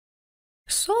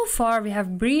So far, we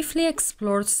have briefly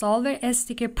explored Solver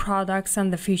SDK products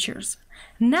and the features.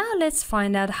 Now let's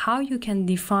find out how you can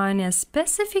define a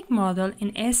specific model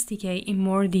in SDK in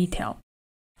more detail.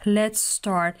 Let's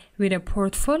start with a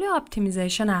portfolio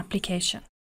optimization application.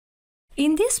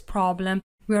 In this problem,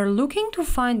 we are looking to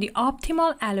find the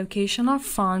optimal allocation of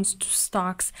funds to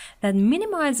stocks that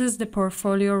minimizes the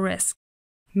portfolio risk,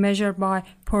 measured by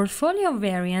portfolio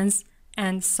variance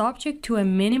and subject to a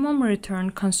minimum return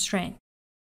constraint.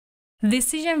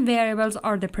 Decision variables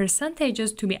are the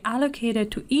percentages to be allocated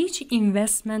to each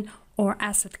investment or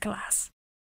asset class.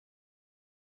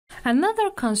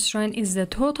 Another constraint is the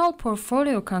total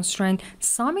portfolio constraint,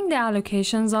 summing the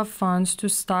allocations of funds to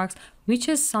stocks, which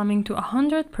is summing to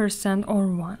 100%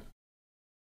 or 1.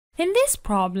 In this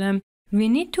problem, we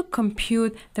need to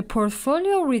compute the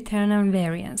portfolio return and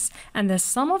variance and the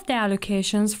sum of the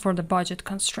allocations for the budget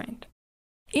constraint.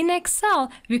 In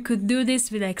Excel, we could do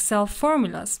this with Excel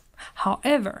formulas.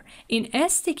 However, in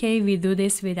SDK, we do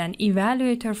this with an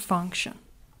evaluator function.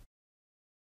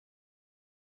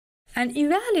 An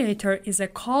evaluator is a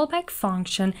callback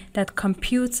function that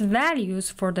computes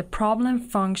values for the problem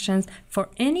functions for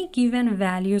any given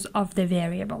values of the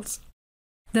variables.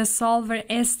 The Solver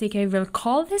SDK will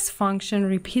call this function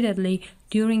repeatedly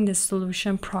during the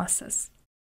solution process.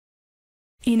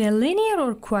 In a linear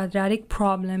or quadratic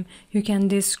problem, you can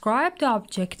describe the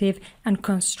objective and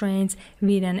constraints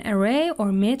with an array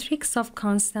or matrix of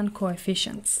constant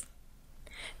coefficients.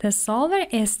 The Solver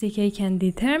SDK can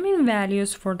determine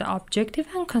values for the objective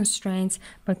and constraints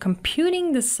by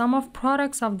computing the sum of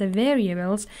products of the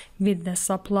variables with the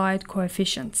supplied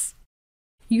coefficients.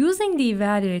 Using the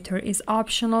evaluator is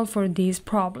optional for these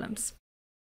problems.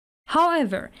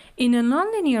 However, in a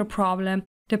nonlinear problem,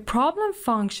 the problem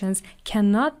functions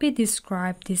cannot be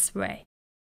described this way.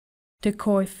 The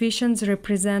coefficients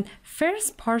represent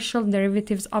first partial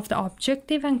derivatives of the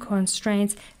objective and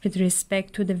constraints with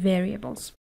respect to the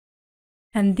variables.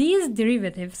 And these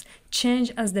derivatives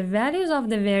change as the values of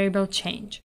the variable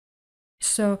change.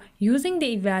 So, using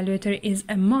the evaluator is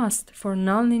a must for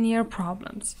nonlinear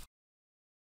problems.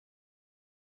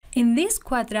 In this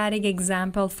quadratic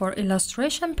example for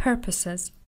illustration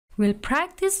purposes, we'll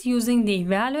practice using the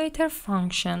evaluator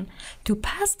function to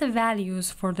pass the values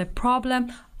for the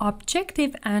problem,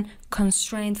 objective, and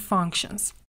constraint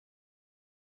functions.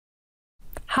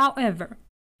 However,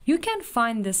 you can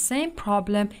find the same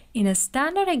problem in a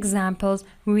standard examples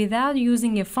without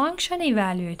using a function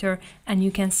evaluator, and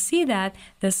you can see that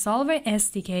the Solver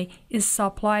SDK is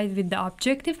supplied with the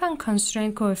objective and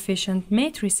constraint coefficient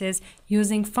matrices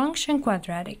using function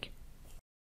quadratic.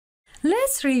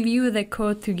 Let's review the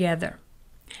code together.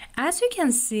 As you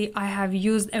can see, I have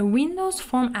used a Windows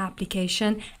Phone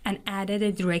application and added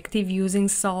a directive using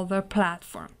Solver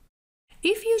Platform.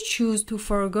 If you choose to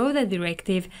forego the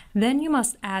directive, then you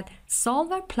must add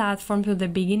Solver Platform to the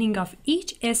beginning of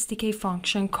each SDK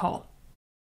function call.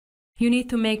 You need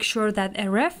to make sure that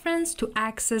a reference to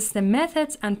access the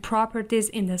methods and properties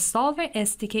in the Solver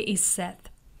SDK is set.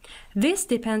 This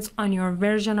depends on your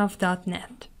version of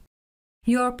 .NET.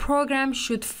 Your program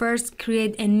should first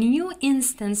create a new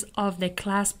instance of the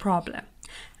class problem.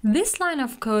 This line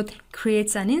of code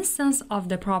creates an instance of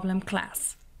the problem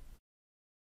class.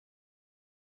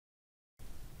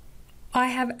 I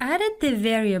have added the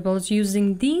variables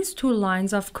using these two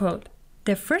lines of code.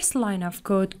 The first line of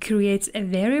code creates a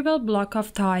variable block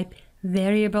of type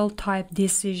variable type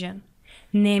decision,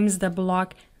 names the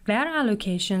block var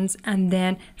allocations, and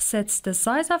then sets the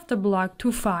size of the block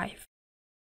to 5.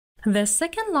 The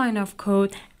second line of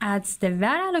code adds the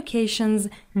var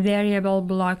allocations variable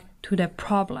block to the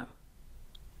problem.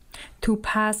 To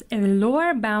pass a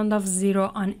lower bound of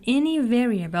 0 on any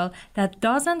variable that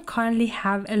doesn't currently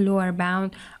have a lower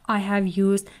bound, I have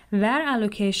used var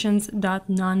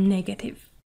allocations.nonnegative.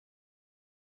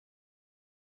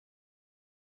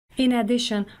 In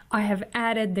addition, I have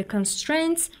added the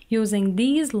constraints using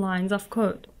these lines of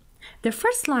code. The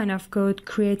first line of code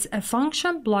creates a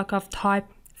function block of type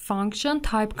function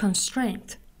type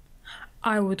constraint.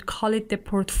 I would call it the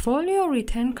portfolio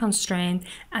return constraint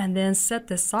and then set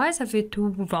the size of it to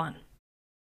 1.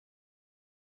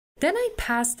 Then I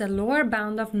pass the lower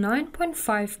bound of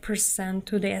 9.5%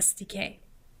 to the SDK.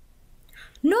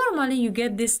 Normally you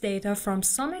get this data from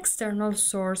some external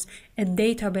source, a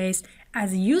database,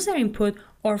 as user input,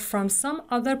 or from some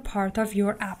other part of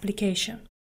your application.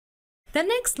 The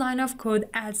next line of code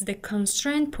adds the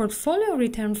constraint portfolio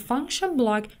return function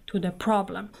block to the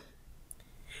problem.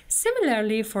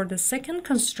 Similarly, for the second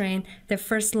constraint, the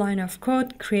first line of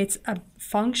code creates a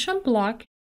function block,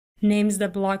 names the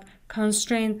block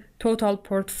constraint total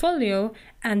portfolio,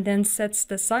 and then sets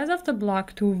the size of the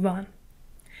block to 1.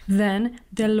 Then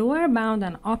the lower bound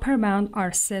and upper bound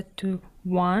are set to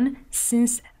 1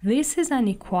 since this is an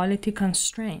equality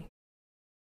constraint.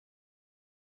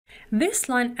 This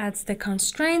line adds the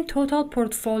constraint total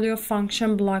portfolio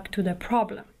function block to the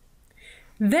problem.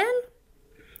 Then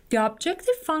the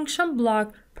objective function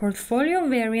block portfolio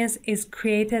variance is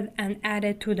created and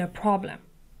added to the problem.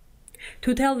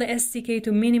 To tell the SDK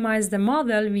to minimize the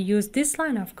model, we use this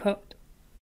line of code.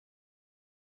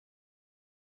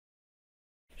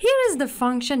 Here is the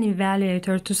function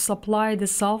evaluator to supply the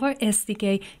Solver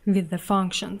SDK with the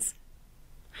functions.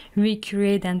 We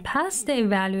create and pass the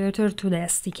evaluator to the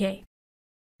SDK.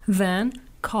 Then,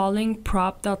 calling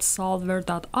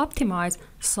prop.solver.optimize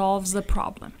solves the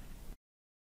problem.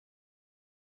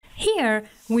 Here,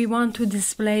 we want to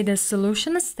display the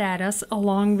solution status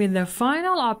along with the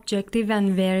final objective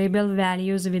and variable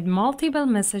values with multiple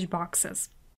message boxes.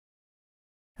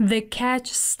 The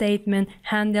catch statement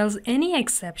handles any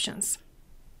exceptions.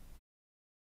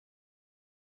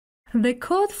 The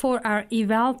code for our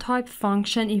eval type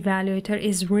function evaluator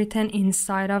is written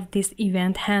inside of this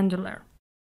event handler.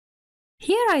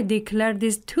 Here I declare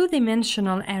this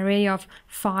two-dimensional array of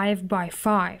 5 by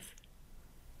 5.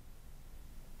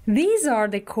 These are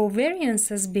the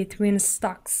covariances between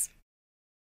stocks.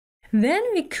 Then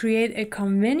we create a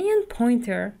convenient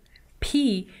pointer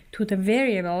P to the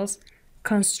variables,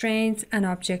 constraints, and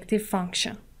objective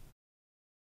function.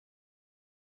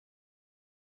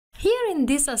 Here in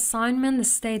this assignment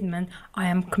statement, I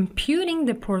am computing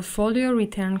the portfolio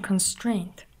return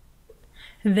constraint.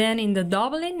 Then in the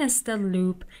doubly nested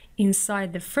loop,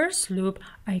 inside the first loop,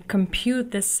 I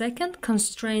compute the second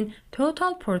constraint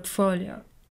total portfolio.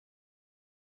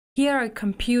 Here I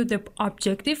compute the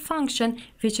objective function,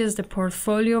 which is the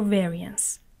portfolio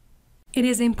variance. It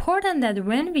is important that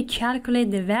when we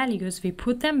calculate the values, we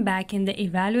put them back in the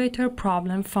evaluator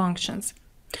problem functions.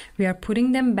 We are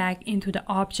putting them back into the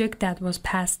object that was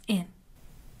passed in.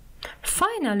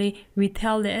 Finally, we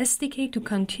tell the SDK to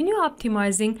continue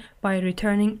optimizing by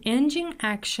returning engine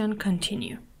action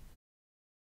continue.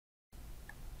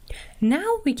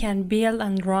 Now we can build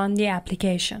and run the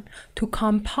application. To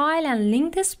compile and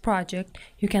link this project,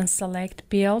 you can select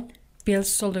Build, Build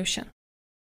Solution.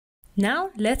 Now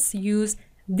let's use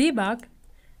Debug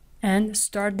and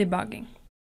start debugging.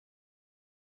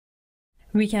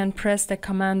 We can press the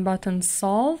command button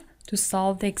Solve to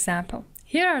solve the example.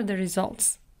 Here are the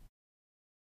results.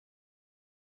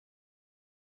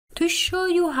 To show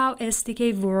you how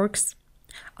SDK works,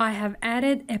 I have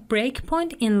added a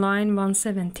breakpoint in line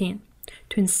 117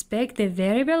 to inspect the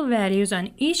variable values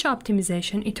on each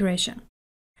optimization iteration.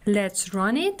 Let's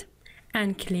run it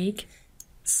and click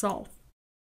Solve.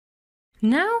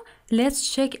 Now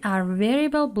let's check our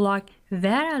variable block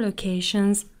var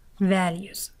allocations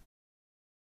values.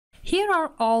 Here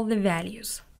are all the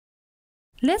values.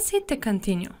 Let's hit the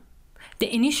continue.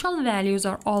 The initial values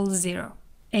are all 0.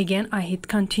 Again, I hit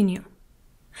continue.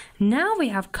 Now we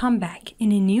have come back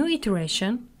in a new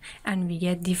iteration and we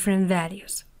get different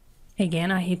values.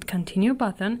 Again, I hit continue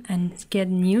button and get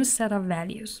new set of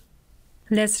values.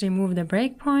 Let's remove the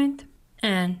breakpoint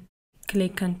and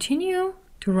click continue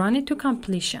to run it to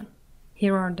completion.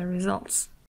 Here are the results.